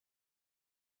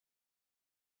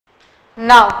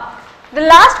Now the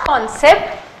last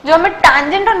concept जो हमें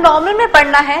tangent और नॉर्मल में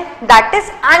पढ़ना है, that is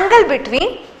angle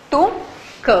between two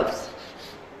curves.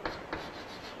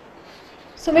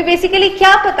 सो हमें बेसिकली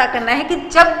क्या पता करना है कि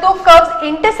जब दो कर्व्स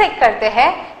इंटरसेक्ट करते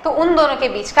हैं तो उन दोनों के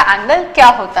बीच का एंगल क्या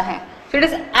होता है। So it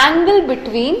is angle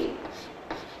between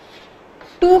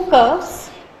two curves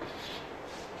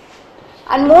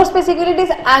and more specifically it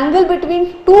is angle between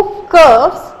two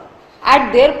curves at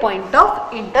their point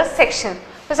of intersection।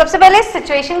 तो सबसे पहले इस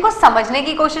सिचुएशन को समझने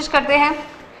की कोशिश करते हैं।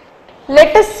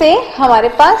 लेट अस से हमारे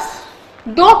पास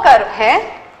दो कर्व है,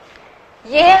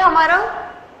 ये है हमारा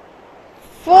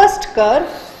फर्स्ट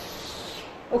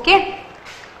कर्व, ओके,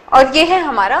 और ये है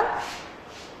हमारा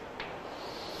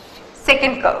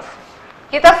सेकेंड कर्व।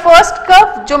 ये था फर्स्ट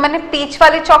कर्व जो मैंने पीच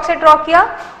वाले चौक से ड्रॉ किया,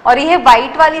 और ये है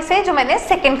व्हाइट वाली से जो मैंने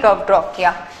सेकेंड कर्व ड्रॉ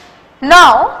किया।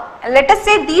 नाउ लेट अस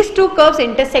से these two curves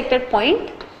intersect at point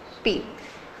P.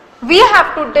 We have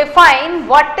to define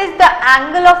what is the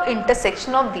angle of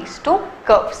intersection of these two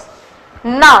curves.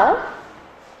 Now,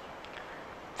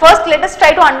 first let us try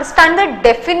to understand the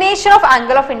definition of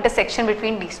angle of intersection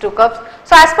between these two curves.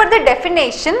 So, as per the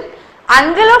definition,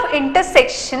 angle of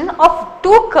intersection of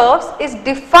two curves is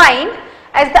defined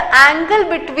as the angle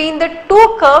between the two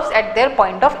curves at their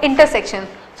point of intersection.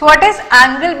 So, what is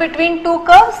angle between two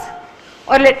curves,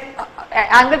 or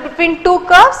angle between two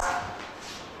curves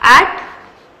at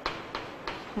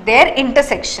their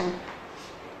intersection?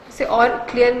 इसे और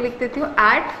clear लिख देती हूँ,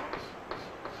 at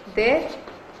their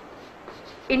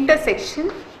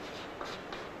intersection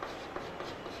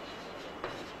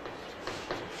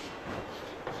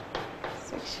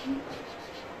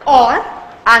or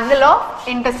angle of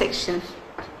intersection.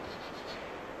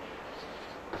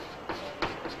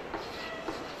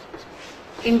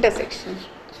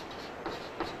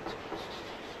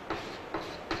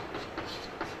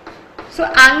 So,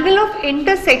 angle of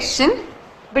intersection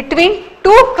between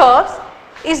two curves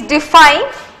is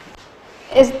defined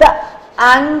as the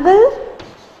angle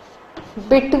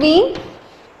between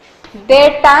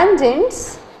their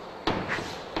tangents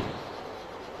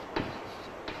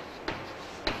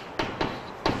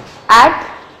at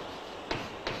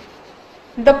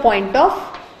the point of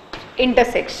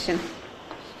intersection.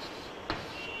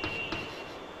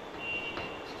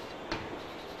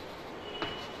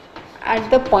 At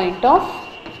the point of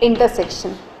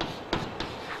intersection.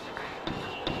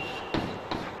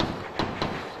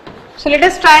 So let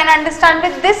us try and understand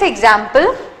with this example.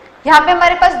 यहाँ पे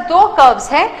हमारे पास दो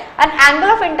curves हैं and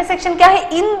angle of intersection क्या है,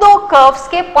 इन दो curves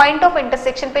के point of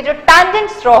intersection पे जो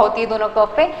टैंजेंट्स ड्रॉ होती है दोनों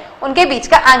कर्व पे, उनके बीच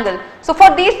का angle. So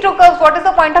for these two curves what is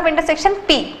the point of intersection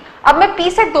P। अब मैं P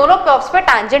से दोनों कर्व्स पे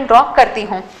टैंजेंट ड्रॉ करती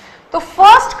हूँ। तो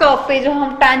फर्स्ट कर्व पे जो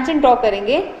हम टैंजेंट ड्रॉ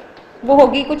करेंगे वो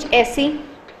होगी कुछ ऐसी।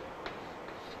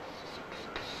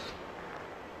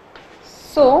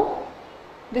 So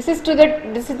this is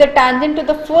the tangent to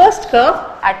the first curve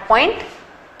at point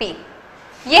P.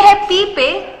 ये है P पे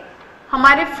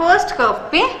हमारे फर्स्ट कर्व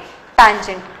पे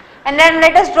tangent, and then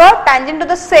let us draw tangent to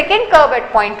the second curve at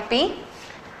point P.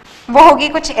 वो होगी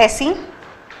कुछ ऐसी।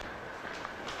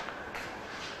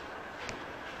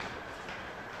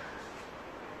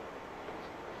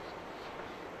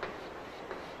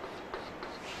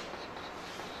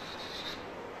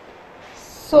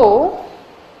 So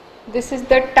this is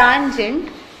the tangent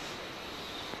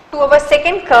to our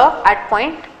second curve at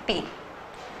point P.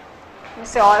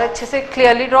 इसे और अच्छे से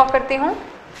क्लियरली ड्रॉ करती हूं।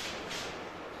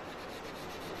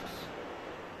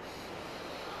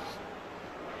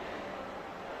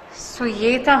 सो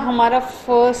ये था हमारा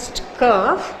first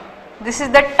curve, this is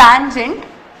the tangent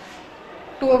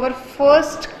to our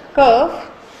first curve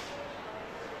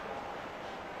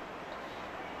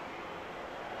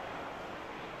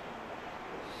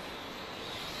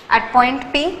at point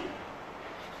P।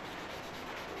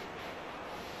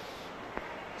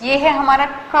 ये है हमारा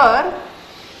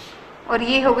कर्व और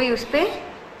ये हो गई उस पे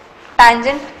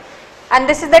tangent, and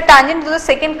this is the tangent to the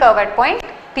second curve at point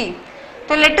P.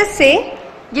 तो let us say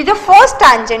ये जो फर्स्ट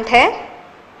tangent है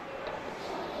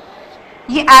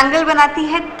ये एंगल बनाती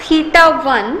है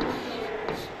θ1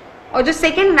 और जो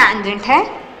सेकेंड tangent है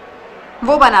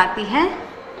वो बनाती है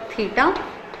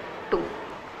θ2।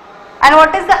 And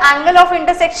what is the angle of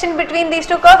intersection between these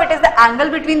two curves? It is the angle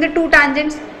between the two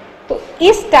tangents. तो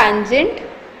इस tangent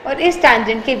और इस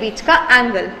tangent के बीच का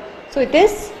angle, so it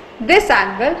is this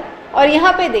angle, और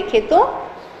यहाँ पे देखें तो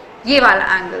ये वाला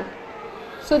angle.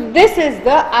 So this is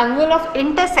the angle of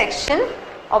intersection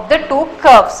of the two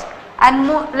curves, and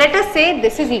let us say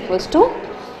this is equals to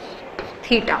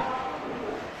theta.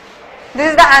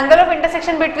 This is the angle of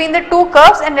intersection between the two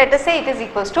curves, and let us say it is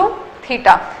equals to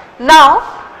theta. Now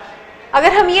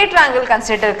अगर हम ये triangle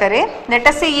consider करें, let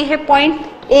us से ये है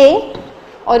point A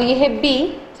और ये है B,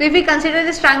 so if we consider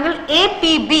this triangle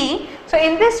APB, so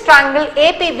in this triangle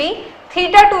APB,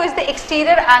 theta 2 is the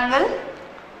exterior angle,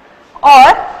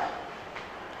 or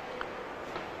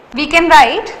we can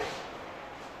write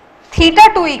theta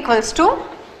 2 equals to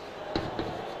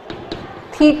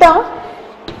theta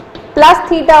plus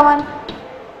theta 1,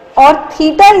 or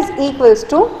theta is equals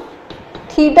to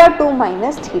theta 2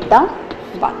 minus theta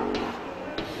 1.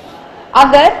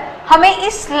 अगर हमें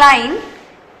इस line,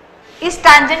 इस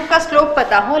tangent का slope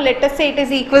पता हो, let us से it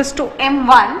is equals to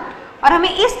m1, और हमें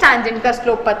इस टैंजेंट का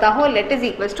स्लोप पता हो, late is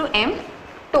equals to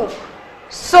m2,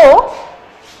 so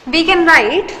we can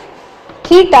write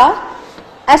theta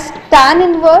as tan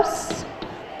inverse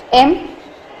m,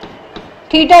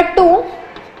 theta 2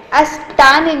 as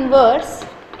tan inverse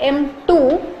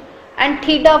m2, and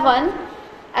theta 1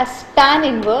 as tan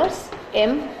inverse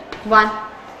m1.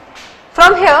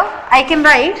 From here I can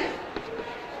write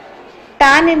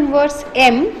tan inverse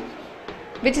m,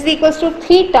 which is equals to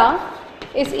theta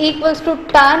is equals to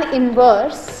tan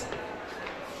inverse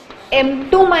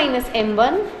m2 minus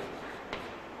m1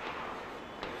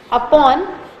 upon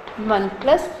 1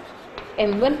 plus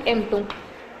m1 m2.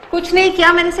 कुछ नहीं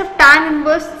किया, मैंने सिर्फ tan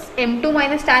inverse m2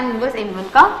 minus tan inverse m1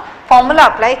 का formula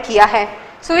apply किया है.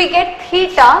 So we get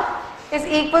theta is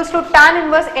equals to tan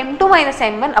inverse m2 minus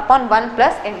m1 upon 1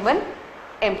 plus m1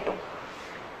 m2.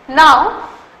 Now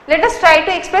let us try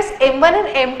to express m1 and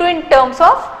m2 in terms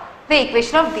of the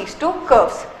equation of these two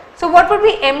curves. So what would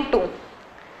be m2?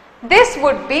 This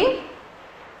would be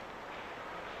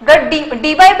the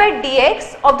dy by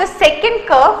dx of the second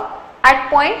curve at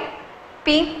point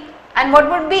P, and what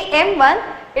would be m1?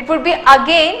 It would be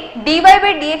again dy by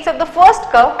dx of the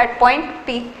first curve at point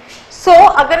P. So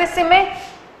अगर इससे मैं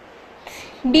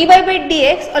dy by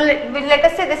dx और let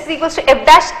us say this is equals to f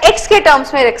dash x के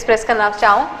terms में express करना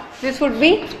चाहूँ, this would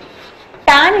be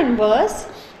tan inverse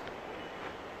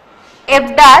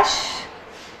f dash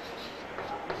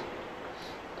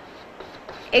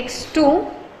x2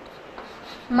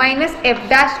 minus f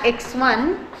dash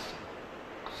x1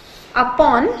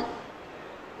 upon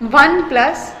 1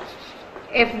 plus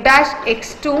f dash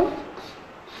x2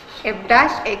 f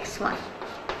dash x1,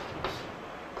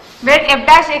 where f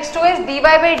dash x2 is dy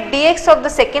by dx of the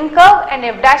second curve and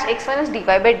f dash x1 is dy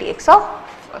by dx of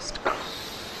first curve.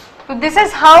 So this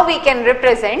is how we can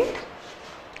represent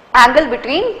angle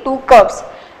between two curves.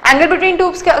 Angle between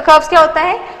two curves क्या होता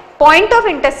है? Point of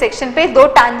intersection पे दो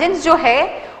tangents जो है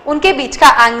उनके बीच का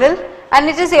angle, and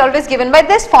it is always given by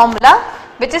this formula,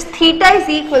 which is theta is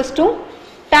equals to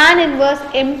tan inverse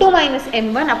m2 minus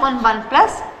m1 upon 1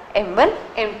 plus m1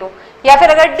 m2. या फिर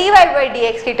अगर dy by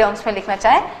dx की टर्म्स में लिखना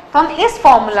चाहें तो हम इस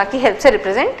फॉर्मूला की हेल्प से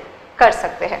रिप्रेजेंट कर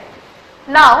सकते हैं.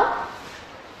 Now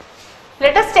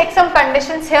let us check some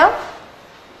conditions here.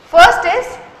 First is,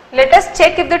 let us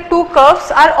check if the two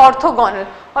curves are orthogonal,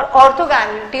 or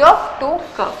orthogonality of two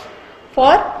curves.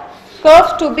 For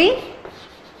curves to be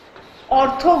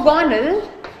orthogonal,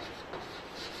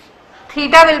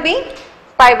 theta will be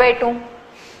pi by 2,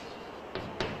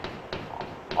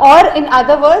 or in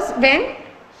other words, when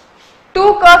two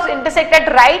curves intersect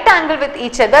at right angle with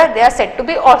each other, they are said to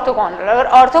be orthogonal.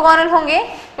 अगर orthogonal होंगे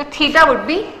तो theta would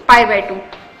be pi by 2.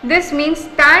 This means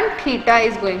tan theta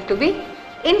is going to be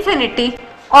infinity,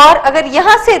 और अगर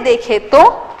यहाँ से देखें तो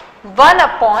 1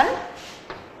 upon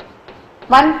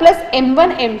 1 plus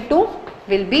m1 m2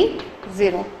 will be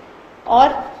 0,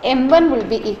 और m1 will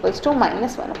be equals to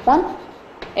minus 1 upon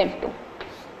m2.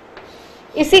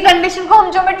 इसी कंडीशन को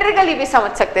हम ज्योमेट्रिकली भी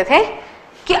समझ सकते थे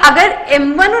कि अगर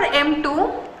m1 और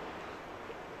m2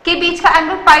 के बीच का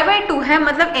एंगल पाई बाय 2 है,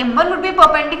 मतलब m1 would be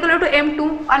perpendicular to m2,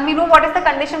 and we know what is the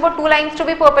condition for two lines to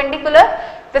be perpendicular,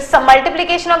 the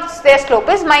multiplication of their slope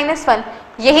is -1.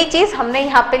 यही चीज हमने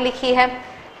यहाँ पे लिखी है.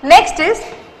 Next is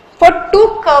for two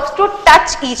curves to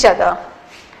touch each other,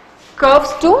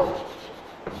 curves to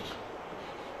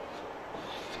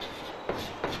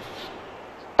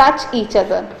touch each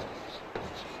other.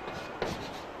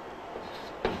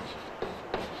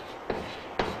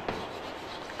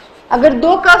 अगर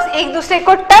दो curves एक दूसरे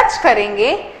को टच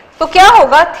करेंगे तो क्या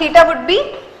होगा? Theta would be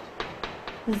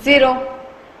 0.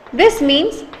 This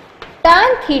means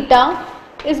tan theta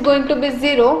is going to be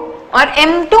 0 और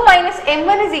m2 minus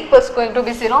m1 is equals going to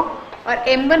be 0 और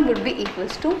m1 would be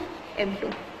equals to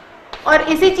m2. और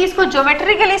इसी चीज को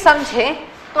ज्योमेट्रिकली समझे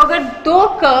तो अगर दो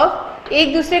कर्व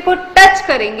एक दूसरे को टच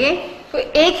करेंगे तो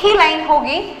एक ही लाइन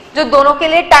होगी जो दोनों के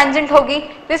लिए tangent होगी.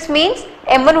 This means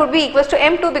m1 would be equals to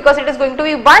m2 because it is going to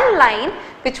be one line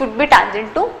which would be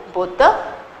tangent to both the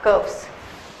curves.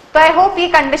 तो आई होप ये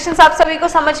कंडीशंस आप सभी को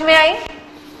समझ में आई.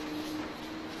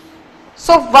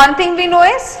 So one thing we know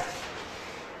is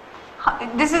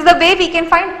this is the way we can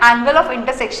find angle of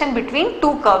intersection between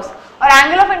two curves. और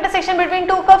angle of intersection between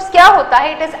two curves क्या होता है?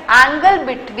 It is angle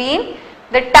between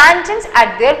the tangents at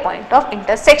their point of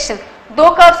intersection. दो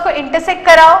curves को intersect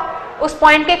कराओ, उस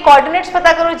point के coordinates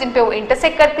पता करो जिन पे वो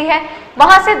इंटरसेक्ट करती है,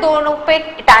 वहां से दोनों पे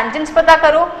टैंजेंट्स पता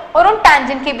करो और उन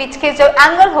टैंजेंट के बीच के जो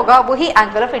एंगल होगा वही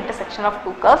angle of intersection of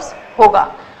to curves होगा.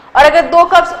 और अगर दो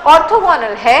कर्व्स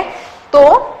ऑर्थोगोनल है तो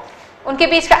उनके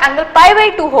बीच का एंगल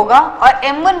π/2 होगा और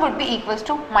m1 would be equals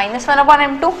to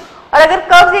 -1/m2. और अगर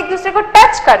कर्व्स एक दूसरे को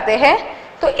टच करते हैं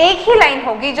तो एक ही लाइन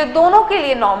होगी जो दोनों के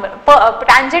लिए नॉर्मल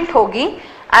टैंजेंट होगी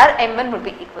और m1 would be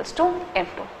equals to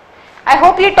m2. I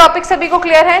hope ये टॉपिक सभी को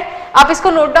क्लियर है. आप इसको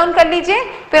नोट डाउन कर लीजिए,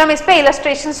 फिर हम इस पे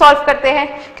इलस्ट्रेशन सॉल्व करते हैं,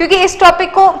 क्योंकि इस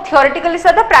टॉपिक को थियोरेटिकली से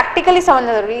ज्यादा प्रैक्टिकली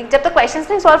समझना जरूरी है. जब तक क्वेश्चंस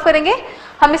नहीं सॉल्व करेंगे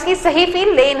हम इसकी सही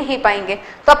फील ले नहीं पाएंगे.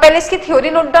 तो आप पहले इसकी थ्योरी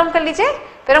नोट डाउन कर लीजिए,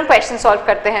 फिर हम क्वेश्चन सॉल्व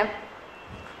करते हैं.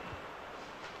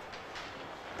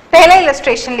 पहला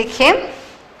इलस्ट्रेशन लिखिए.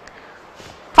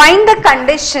 Find the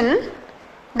condition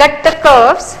that the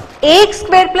curves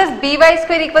ax² +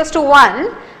 by² equals to 1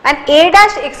 and a'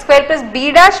 x² + b'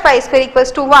 y²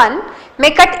 equals to 1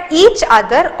 may cut each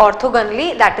other orthogonally,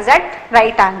 that is at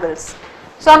right angles.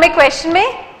 So हमें question में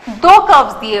दो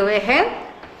curves दिए हुए हैं.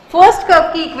 First curve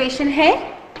की equation है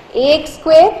ax²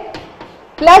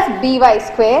 +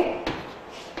 by²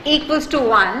 equals to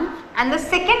 1 and the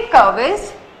second curve is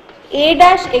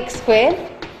a'(x²)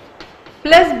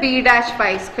 +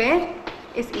 b'(y²)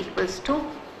 is equals to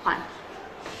 1.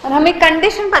 और हमें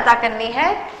कंडीशन पता करनी है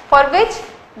for which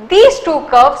these two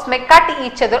curves may cut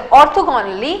each other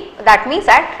orthogonally, that means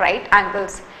at right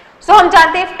angles. So हम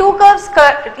जानते हैं if two curves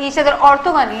cut each other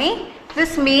orthogonally,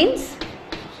 this means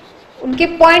उनके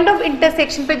point of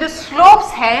intersection पे जो slopes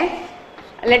है,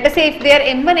 let us say if they are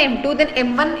m1 m2, then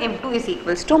m1 m2 is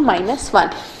equals to -1.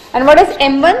 And what is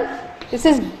m1? This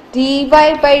is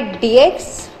dy/dx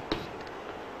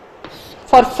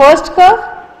for first curve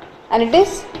and it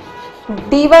is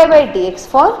dy/dx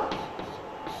for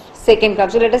second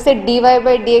curve. So let us say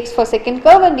dy/dx for second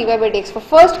curve and dy/dx for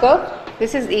first curve.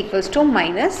 This is equals to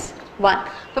 -1.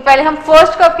 तो पहले हम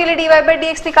first curve के लिए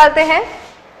dy/dx निकालते हैं.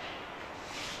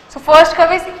 So first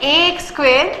curve is ax²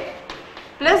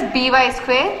 + by²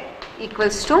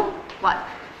 equals to 1.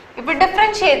 If we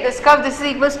differentiate this curve, this is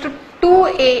equals to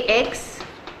 2ax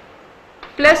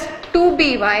 +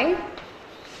 2by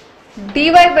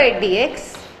dy/dx.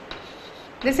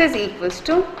 This is equals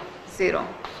to 0.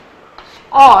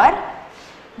 और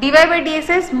dy/dx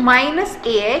is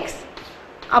 -ax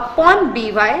upon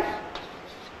by.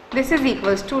 This is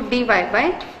equals to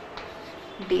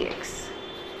dy/dx.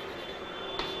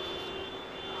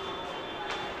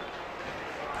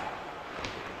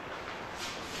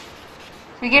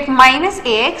 We get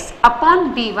 -ax upon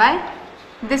by.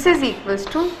 This is equals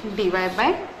to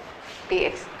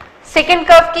dy/dx. Second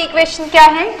curve की equation क्या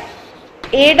है?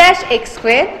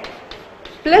 a'(x²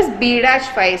 +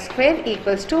 b'(y²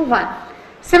 equals to 1.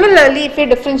 Similarly, if we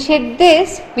differentiate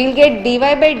this, we'll get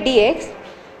dy/dx.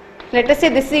 Let us say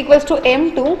this is equals to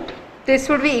m2. This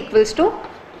would be equals to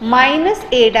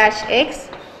 -a'(x)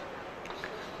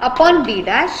 upon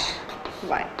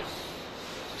b'(y).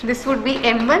 This would be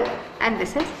m1 and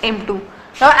this is m2.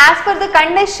 Now, as per the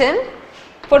condition,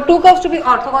 for two curves to be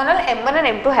orthogonal, m1 and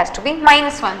m2 has to be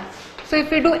 -1. So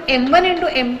if we do m1 into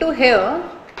m2 here,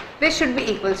 this should be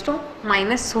equals to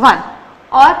 -1.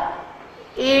 और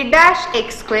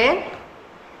a'(x²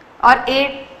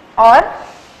 और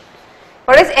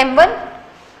what is m1?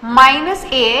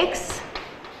 -ax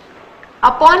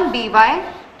upon by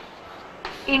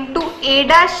into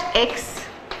a'(x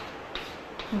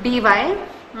by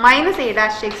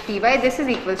 -a'(x by. This is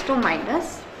equals to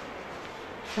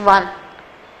 -1.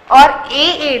 और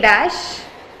a'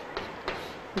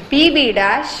 b'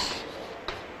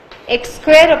 x²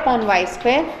 upon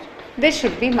y², this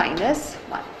should be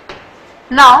 -1.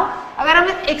 Now अगर हम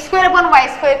x² upon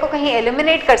y² को कहीं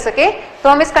eliminate कर सके तो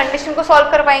हम इस कंडीशन को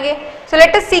सॉल्व कर पाएंगे. सो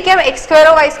लेट अस सी कि हम x²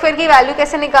 और y² की वैल्यू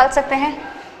कैसे निकाल सकते हैं.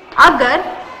 अगर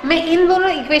मैं इन दोनों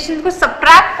इक्वेशन को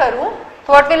सब्ट्रैक्ट करूं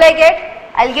तो what will I get?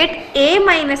 I will get a - a'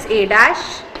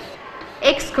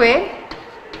 x²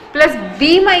 plus b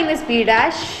 - b'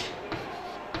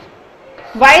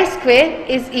 y²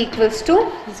 is equals to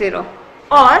 0.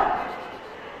 और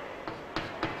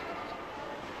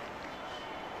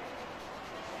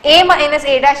a - a'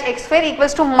 x²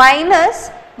 equals to -b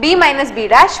 - b'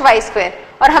 y².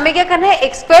 और हमें क्या करना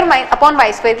है? x² upon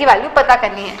y² की वैल्यू पता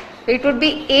करनी है. तो it would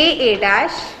be a'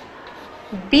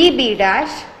 b b'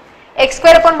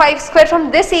 x² upon y²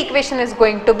 from this equation is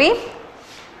going to be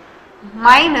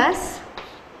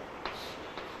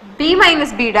 -b b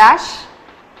minus b dash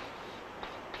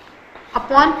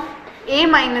upon a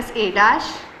minus a dash,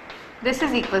 this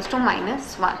is equals to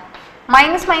minus 1.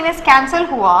 Minus minus cancel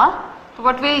हुआ, तो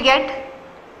what we'll get?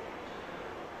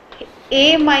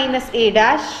 a minus a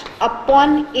dash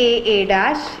upon a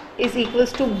dash is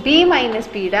equals to b minus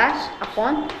b dash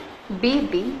upon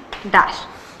b dash.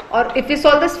 Or if we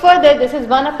solve this further, this is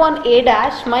 1 upon a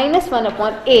dash minus 1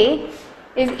 upon a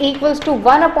is equals to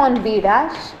 1 upon b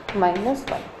dash minus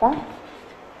 1 upon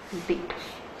b.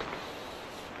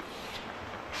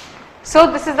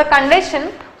 So this is the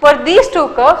condition for these two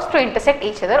curves to intersect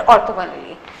each other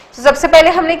orthogonally. So सबसे पहले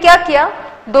हमने क्या किया,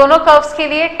 दोनों curves के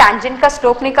लिए tangent का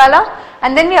slope निकाला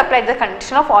and then we applied the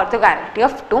condition of orthogonality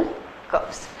of two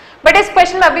curves. But इस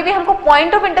क्वेश्चन में अभी भी हमको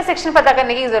पॉइंट ऑफ इंटरसेक्शन पता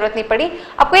करने की जरूरत नहीं पड़ी.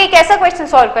 आपको एक ऐसा क्वेश्चन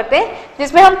सॉल्व करते हैं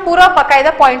जिसमें हम पूरा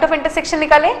बकायदा पॉइंट ऑफ इंटरसेक्शन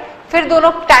निकालें, फिर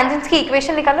दोनों टेंजेंट्स की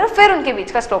इक्वेशन निकालें और फिर उनके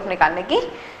बीच का स्लोप निकालने की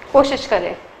कोशिश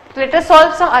करें. Let us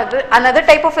solve some another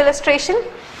type of illustration.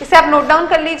 इसे आप नोट डाउन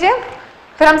कर लीजिए,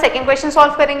 फिर हम सेकेंड क्वेश्चन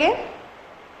सॉल्व करेंगे.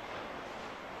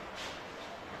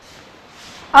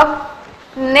 अब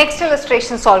नेक्स्ट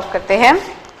इलस्ट्रेशन सॉल्व करते हैं.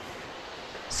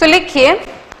 सो लिखिए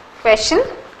question.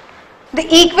 The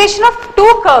equation of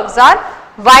two curves are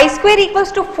y square equals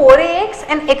to 4ax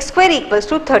and x square equals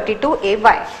to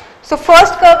 32ay. So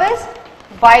first curve is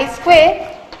y square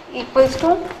equals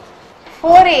to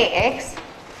 4ax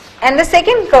and the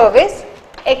second curve is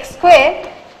x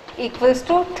square equals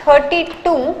to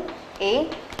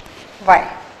 32ay.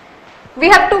 We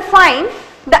have to find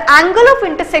the angle of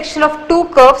intersection of two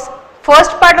curves.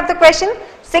 First part of the question.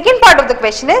 Second part of the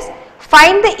question is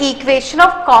find the equation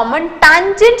of common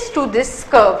tangents to this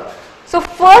curve. So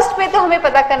first में तो हमें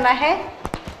पता करना है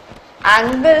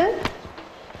angle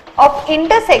of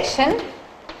intersection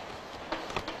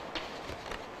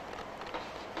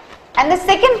and the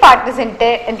second part is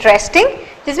interesting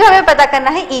जिसमें हमें पता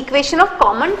करना है equation of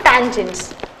common tangents.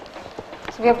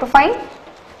 So we have to find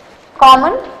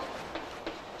common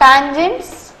tangents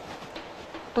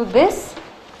to this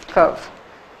curve.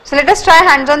 So let us try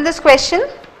hands on this question.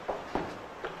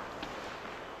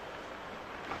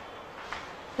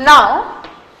 Now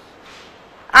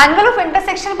angle of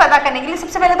intersection पता करने के लिए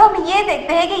सबसे पहले तो हम ये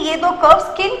देखते हैं कि ये दो कर्व्स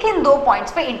किन किन दो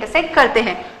पॉइंट्स पे इंटरसेक्ट करते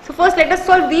हैं. So first let us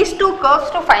solve these two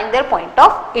curves to find their point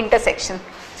of intersection.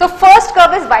 So first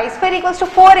curve is y square equals to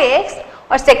 4ax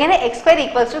और सेकेंड है x square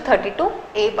equals to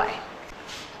 32ay.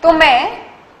 तो मैं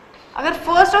अगर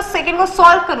first और second को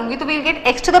solve करूंगी तो we will get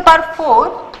x to the power 4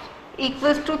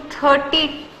 equals to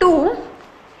 32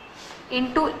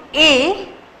 into a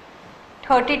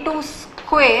 32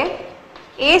 square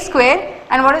a square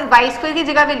and what is y square की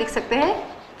जगह भी लिख सकते हैं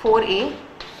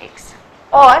 4ax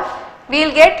और we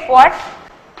will get what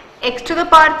x to the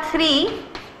power 3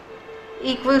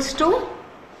 equals to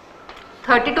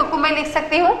 32 को मैं लिख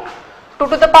सकती हूँ 2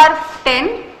 to the power 10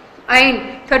 and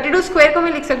 32 square को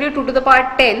मैं लिख सकती हूँ 2 to the power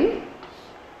 10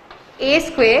 a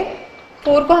square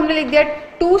 4 को हमने लिख दिया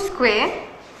 2 square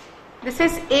this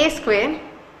is a square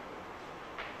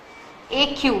a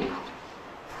cube.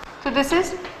 So this is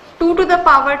 2 to the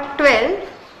power 12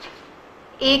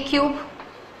 a cube.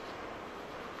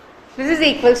 This is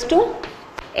equals to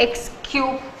x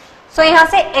cube. So यहाँ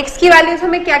से x की वैल्यूज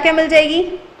हमें क्या क्या मिल जाएगी?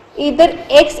 Either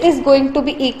x is going to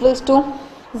be equals to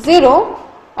 0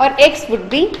 और x would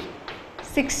be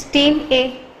 16a.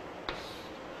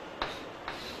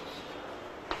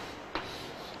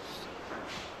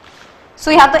 So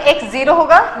यहाँ तो x 0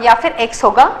 होगा या फिर x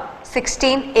होगा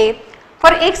 16a.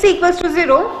 For x equals to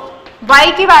 0 y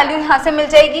की वैल्यू यहां से मिल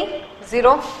जाएगी 0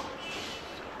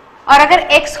 और अगर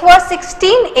x हुआ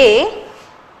 16a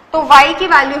तो y की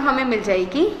वैल्यू हमें मिल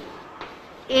जाएगी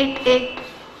 8a.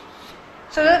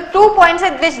 So the two points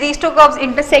at which these two curves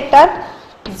intersect are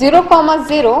 0,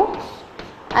 0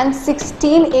 and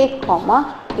 16a,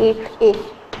 8a.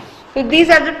 So these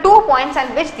are the two points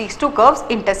at which these two curves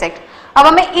intersect. अब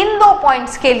हमें इन दो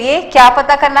points के लिए क्या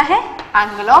पता करना है?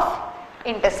 Angle of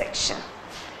intersection.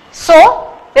 So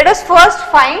let us first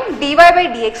find dy by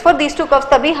dx for these two curves.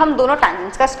 तभी हम दोनों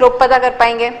tangents का slope पता कर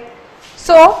पाएंगे.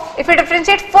 So if we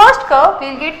differentiate first curve, we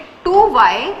will get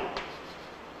 2y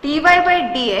dy by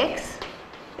dx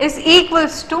is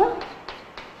equals to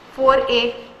 4a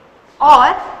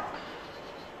और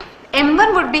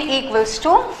m1 would be equals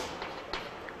to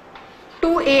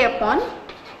 2a upon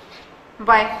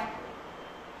y.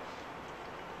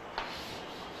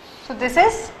 So this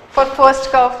is for first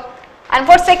curve and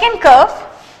for second curve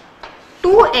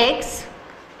 2x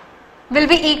will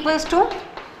be equals to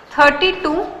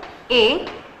 32a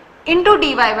into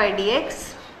dy by dx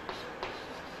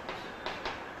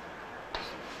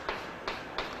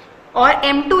और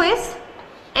m2 is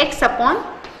x upon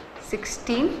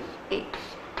 16a.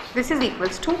 This is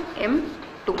equals to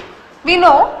m2. We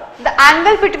know the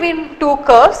angle between two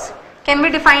curves can be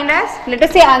defined as, let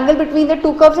us say angle between the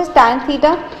two curves is tan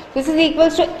theta. This is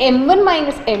equals to m1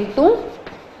 minus m2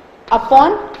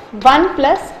 upon 1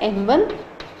 plus m1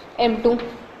 m2.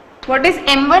 What is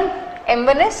m1?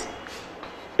 m1 is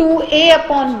 2a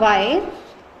upon y,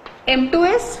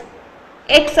 m2 is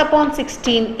x upon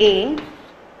 16a.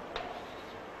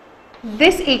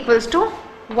 This equals to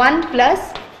 1 plus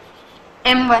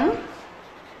m1,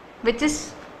 which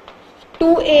is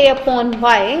 2a upon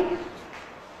y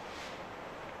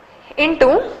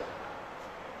into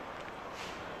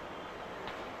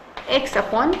x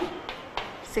upon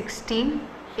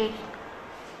 16a.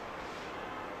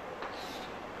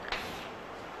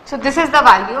 So this is the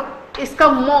value,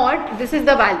 इसका mod, this is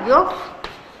the value of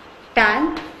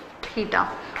tan theta.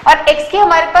 और x के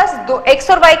हमारे पास दो, x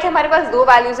और y के हमारे पास दो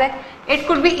values है. It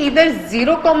could be either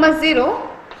 0,0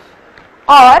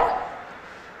 और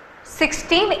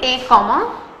 16a,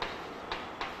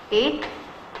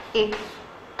 8a.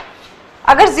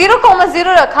 अगर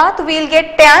 0,0 रखा तो we'll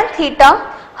get tan theta.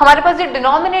 हमारे पास जो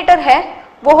डिनोमिनेटर है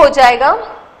वो हो जाएगा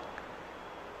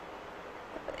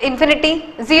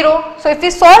infinity, 0. So if we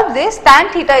solve this, tan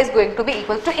theta is going to be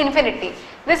equal to infinity.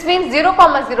 This means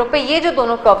 0,0 पे ये जो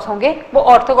दोनों कर्व्स होंगे वो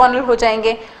ऑर्थोगोनल हो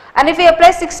जाएंगे. And if we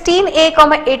apply 16a,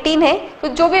 18 है तो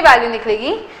जो भी वैल्यू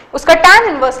निकलेगी उसका tan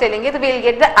इनवर्स ले लेंगे तो we will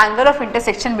get the angle of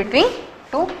intersection between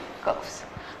two curves.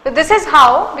 So this is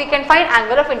how we can find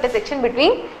angle of intersection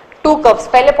between two curves.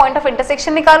 पहले पॉइंट ऑफ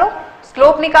इंटरसेक्शन निकालो,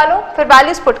 स्लोप निकालो, फिर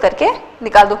वैल्यूज पुट करके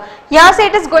निकाल दो. यहाँ से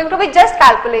it is going to be just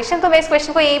calculation, तो मैं इस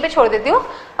क्वेश्चन को यहीं पे छोड़ देती हूँ,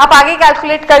 आप आगे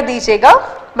कैलकुलेट कर दीजिएगा,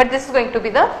 but this is going to be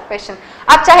the question.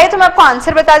 आप चाहे तो मैं आपको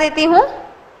आंसर बता देती हूँ.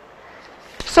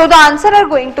 So the answer are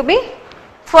going to be,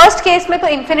 first case में तो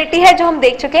इंफिनिटी है जो हम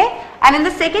देख चुके हैं, and in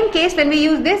the second case when we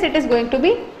use this it is going to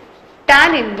be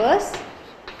tan inverse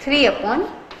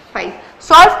 3/5.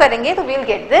 Solve करेंगे तो we will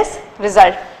get this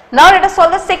result. Now let us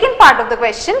solve the second part of the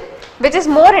question, which is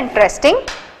more interesting.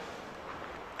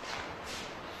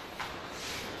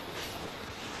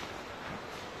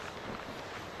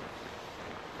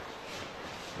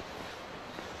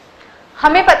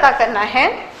 हमें पता करना है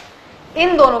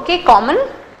इन दोनों की common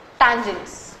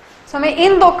tangents. सो हमें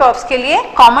इन दो कर्व्स के लिए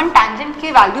कॉमन टैंजेंट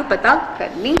की वैल्यू पता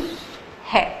करनी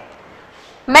है.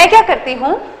 मैं क्या करती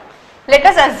हूं, लेट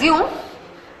अस अज्यूम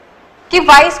कि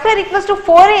y² इक्वल्स टू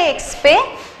 4ax पे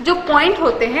जो पॉइंट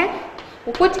होते हैं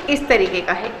वो कुछ इस तरीके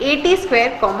का है, at²,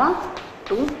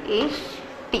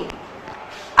 2at.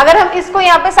 अगर हम इसको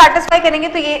यहाँ पे सैटिस्फाई करेंगे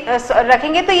तो ये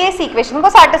रखेंगे तो ये इस इक्वेशन को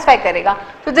सैटिस्फाई करेगा.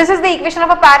 तो this is the equation of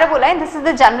a parabola and this is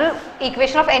the general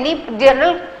equation of any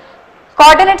general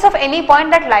coordinates of any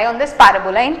point that lie on this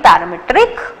parabola in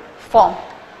parametric form.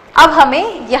 अब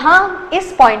हमें यहाँ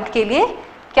इस पॉइंट के लिए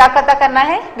क्या पता करना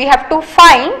है, we have to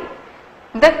find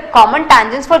the common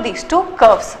tangents for these two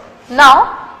curves. Now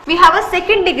we have a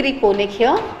second degree conic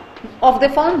here of the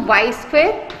form y²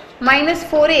 minus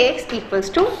 4ax equals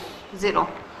to 0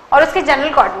 और उसके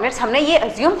जनरल कोऑर्डिनेट्स हमने ये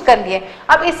अज्यूम कर लिए.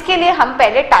 अब इसके लिए हम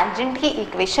पहले tangent की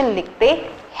इक्वेशन लिखते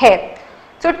हैं.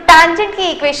 तो tangent की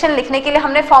इक्वेशन लिखने के लिए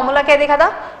हमने फॉर्मूला क्या देखा था,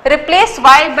 replace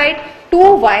y by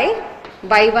 2y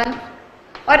by 1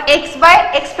 और x by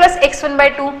x plus x1 by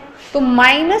 2, तो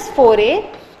minus 4a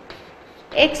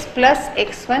x plus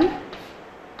x1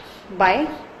 by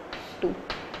 2.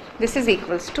 This is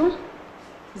equals to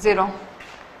 0.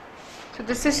 So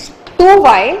this is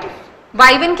 2y,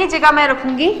 y1 की जगह मैं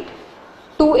रखूंगी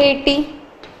 2at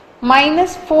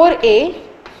minus 4a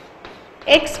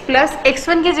x plus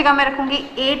x1 की जगह मैं रखूंगी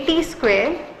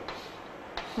at²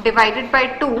 divided by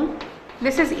 2.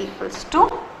 This is equals to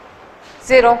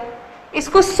 0.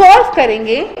 इसको सॉल्व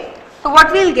करेंगे तो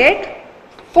what we'll get,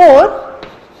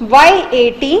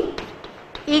 4y80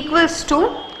 equals to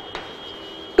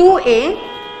 2a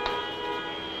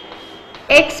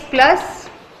x plus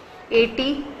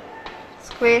 80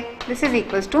 square. This is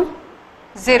equals to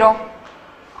 0.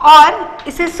 और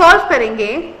इसे सॉल्व करेंगे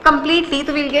कंप्लीटली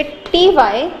तो we'll get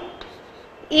ty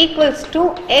equals to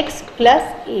x plus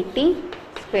 80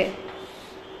 square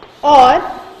और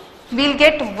we'll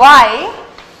get y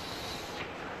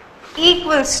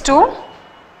equals to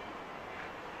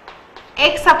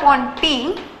x upon t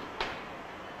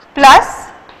plus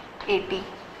 80.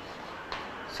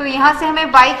 सो यहां से हमें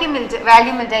y की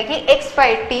value मिल जाएगी x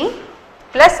by t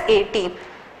plus 80.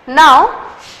 Now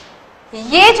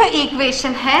ये जो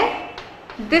इक्वेशन है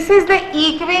this is the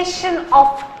equation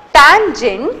of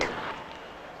tangent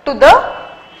to the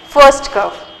first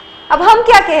curve. अब हम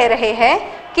क्या कह रहे हैं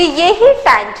कि यही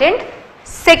टैंजेंट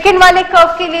सेकेंड वाले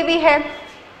कर्व के लिए भी है.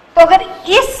 तो अगर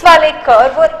इस वाले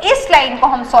कर्व और इस लाइन को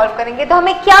हम सॉल्व करेंगे तो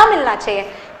हमें क्या मिलना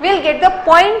चाहिए? we'll get the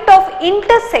point of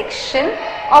intersection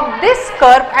of this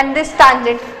curve and this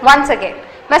tangent. once again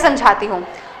मैं समझाती हूँ.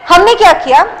 हमने क्या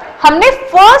किया, हमने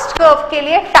फर्स्ट कर्व के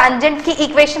लिए टैंजेंट की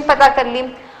इक्वेशन पता कर ली.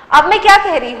 अब मैं क्या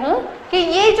कह रही हूँ कि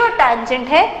ये जो टैंजेंट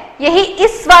है यही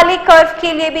इस वाले कर्व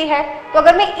के लिए भी है. तो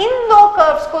अगर मैं इन दो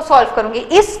कर्व्स को सॉल्व करूंगी,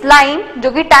 इस लाइन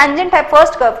जो कि टैंजेंट है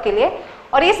फर्स्ट कर्व के लिए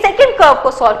और ये सेकंड कर्व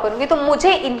को सॉल्व करूंगी, तो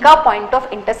मुझे इनका पॉइंट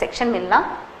ऑफ इंटरसेक्शन मिलना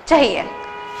चाहिए.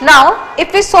 Now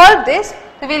if we solve this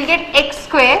we will get x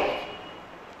square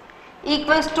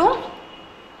equals to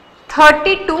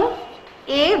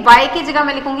 32a, y की जगह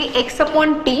मैं लिखूंगी x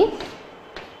upon t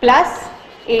plus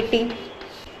 80.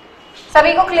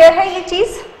 सभी को क्लियर है ये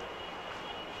चीज?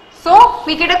 So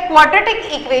we get a quadratic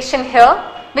equation here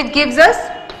which gives us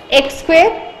x square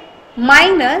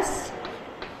minus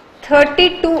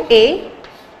 32a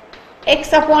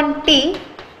x upon t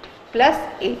plus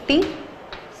 80.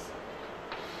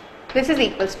 This is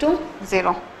equals to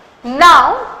 0. Now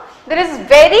there is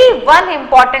very one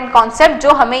important concept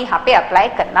जो हमें यहाँ पे apply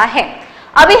करना है.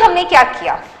 अभी हमने क्या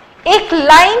किया, एक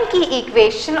लाइन की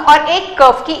इक्वेशन और एक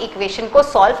कर्व की इक्वेशन को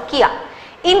सॉल्व किया.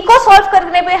 इनको सॉल्व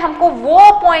करने पे हमको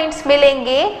वो पॉइंट्स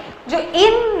मिलेंगे जो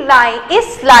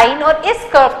इस लाइन और इस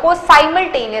कर्व को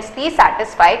साइमल्टेनियसली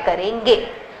सैटिस्फाई करेंगे.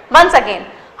 वंस अगेन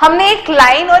हमने एक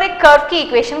लाइन और एक कर्व की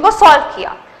इक्वेशन को सॉल्व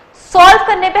किया. सॉल्व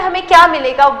करने पे हमें क्या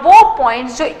मिलेगा, वो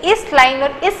पॉइंट्स जो इस लाइन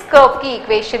और इस कर्व की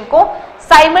इक्वेशन को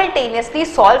साइमल्टेनियसली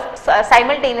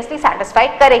सैटिस्फाई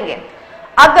करेंगे.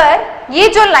 अगर ये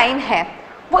जो लाइन है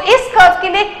वो इस कर्व के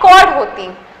लिए कॉर्ड होती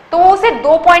तो वो उसे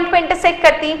 2 पॉइंट पे इंटरसेक्ट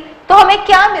करती, तो हमें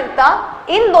क्या मिलता,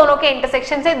 इन दोनों के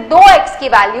इंटरसेक्शन से 2x की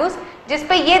वैल्यूज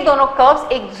जिसपे ये दोनों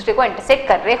कर्व्स एक दूसरे को इंटरसेक्ट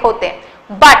कर रहे होते हैं.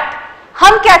 बट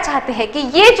हम क्या चाहते हैं कि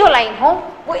ये जो लाइन हो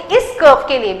वो इस कर्व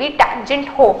के लिए भी टैंजेंट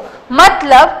हो.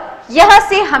 मतलब यहां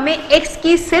से हमें x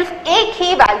की सिर्फ एक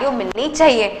ही वैल्यू मिलनी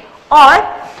चाहिए और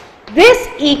this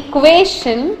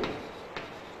equation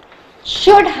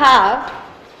should have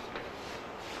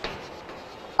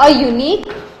a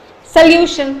unique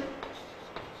solution.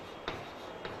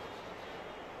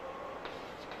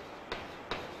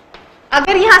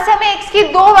 अगर यहां से हमें x की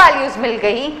 2 वैल्यूज मिल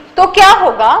गई तो क्या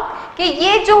होगा कि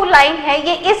ये जो लाइन है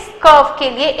ये इस कर्व के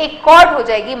लिए एक कॉर्ड हो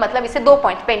जाएगी, मतलब इसे 2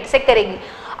 पॉइंट पे इंटरसेक्ट करेगी.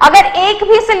 अगर एक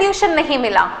भी सोल्यूशन नहीं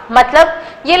मिला, मतलब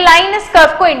ये लाइन इस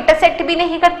कर्व को इंटरसेक्ट भी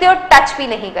नहीं करती और टच भी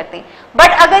नहीं करती,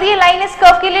 बट अगर ये लाइन इस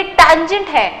कर्व के लिए टैंजेंट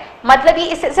है, मतलब ये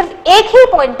इसे सिर्फ एक ही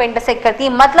पॉइंट पे इंटरसेक्ट करती है,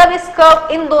 मतलब इस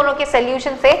कर्व इन दोनों के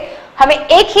सोल्यूशन से हमें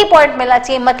एक ही पॉइंट मिलना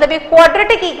चाहिए. मतलब ये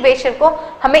क्वाड्रेटिक इक्वेशन को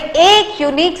हमें एक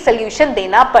यूनिक सोल्यूशन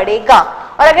देना पड़ेगा.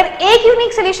 और अगर एक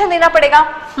यूनिक सोल्यूशन देना पड़ेगा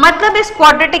मतलब इस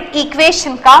क्वाड्रेटिक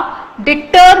इक्वेशन का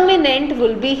determinant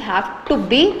will be have to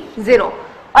be 0.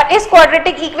 और इस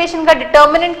क्वाड्रेटिक इक्वेशन का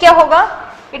डिटर्मिनेंट क्या होगा,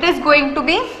 it is going to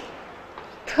be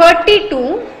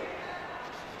 32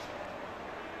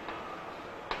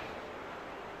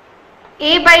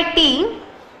 a by t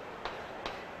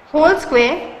whole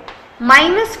square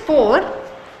minus 4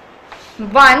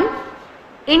 1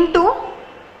 into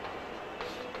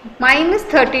minus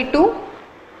 32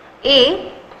 a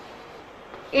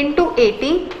into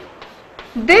 80.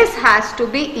 this has to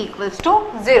be equals to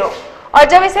 0. और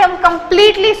जब इसे हम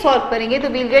कंप्लीटली सॉल्व करेंगे तो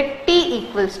we'll get t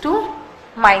equals to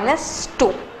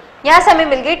 -2. यहां से हमें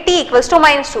मिल गई t equals to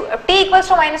 -2. अब t equals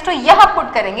to -2 यहां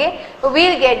पुट करेंगे तो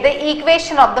we'll get the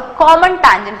equation of the common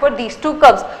tangent for these two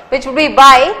curves, which will be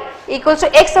y equals to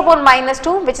x upon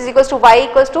 -2, which is equals to y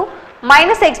equals to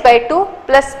 -x by 2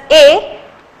 plus a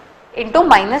into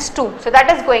 -2. So that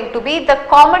is going to be the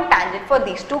common tangent for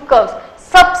these two curves.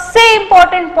 सबसे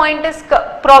important point इस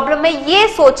problem में ये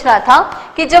सोचना था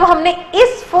कि जब हमने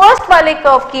इस फर्स्ट वाले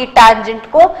कर्व की टैंजेंट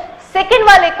को सेकंड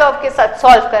वाले कर्व के साथ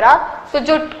सॉल्व करा तो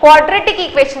जो क्वाड्रेटिक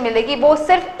इक्वेशन मिलेगी वो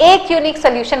सिर्फ एक यूनिक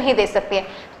सोल्यूशन ही दे सकती है.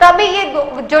 तभी ये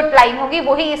जो लाइन होगी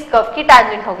वही इस कर्व की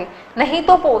टैंजेंट होगी, नहीं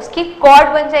तो वो उसकी कॉर्ड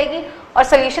बन जाएगी. और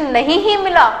सोल्यूशन नहीं ही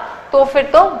मिला तो फिर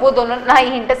तो वो दोनों ना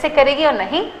ही इंटरसेक्ट करेगी और ना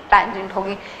ही टैंजेंट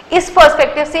होगी. इस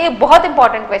पर्सपेक्टिव से ये बहुत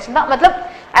इंपॉर्टेंट क्वेश्चन था. मतलब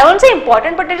I won't say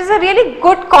important but it is a really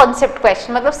good concept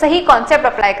question. मतलब सही कॉन्सेप्ट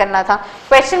अप्लाई करना था.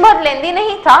 क्वेश्चन बहुत लेंदी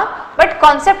नहीं था बट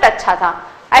कॉन्सेप्ट अच्छा था.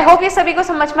 आई होप ये सभी को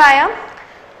समझ में आया.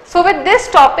 सो विद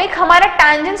दिस टॉपिक हमारा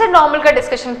टैंजेंट्स एंड नॉर्मल का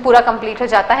डिस्कशन पूरा कंप्लीट हो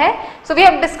जाता है. So we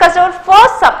have discussed our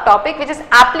first सब topic which is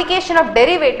application of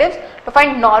derivatives to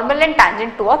find normal and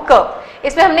tangent to a curve.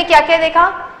 इसमें हमने क्या क्या देखा,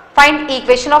 find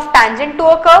equation of tangent to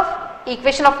a curve,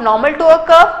 equation of normal to a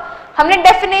curve. हमने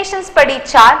definitions पढ़ी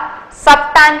 4,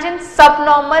 सब tangent, सब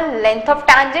normal, length of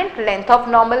tangent, length of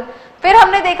normal. फिर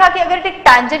हमने देखा कि अगर एक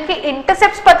टैंजेंट के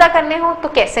इंटरसेप्ट्स पता करने हो तो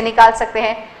कैसे निकाल सकते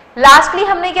हैं. लास्टली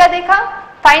हमने क्या देखा,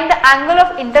 find the angle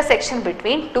of intersection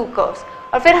between two curves.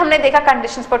 और फिर हमने देखा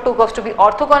conditions for to curves to be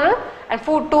orthogonal and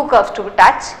for to curves to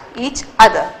touch each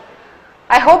other.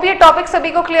 I hope ये टॉपिक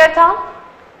सभी को क्लियर था।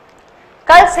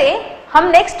 कल से हम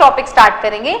नेक्स्ट टॉपिक स्टार्ट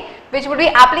करेंगे which would be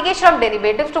application of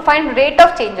derivatives to find rate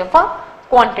of change of a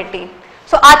quantity.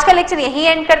 सो आज का लेक्चर यहीं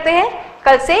एंड करते हैं,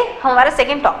 कल से हम हमारा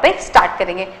सेकेंड टॉपिक स्टार्ट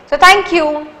करेंगे। So thank you.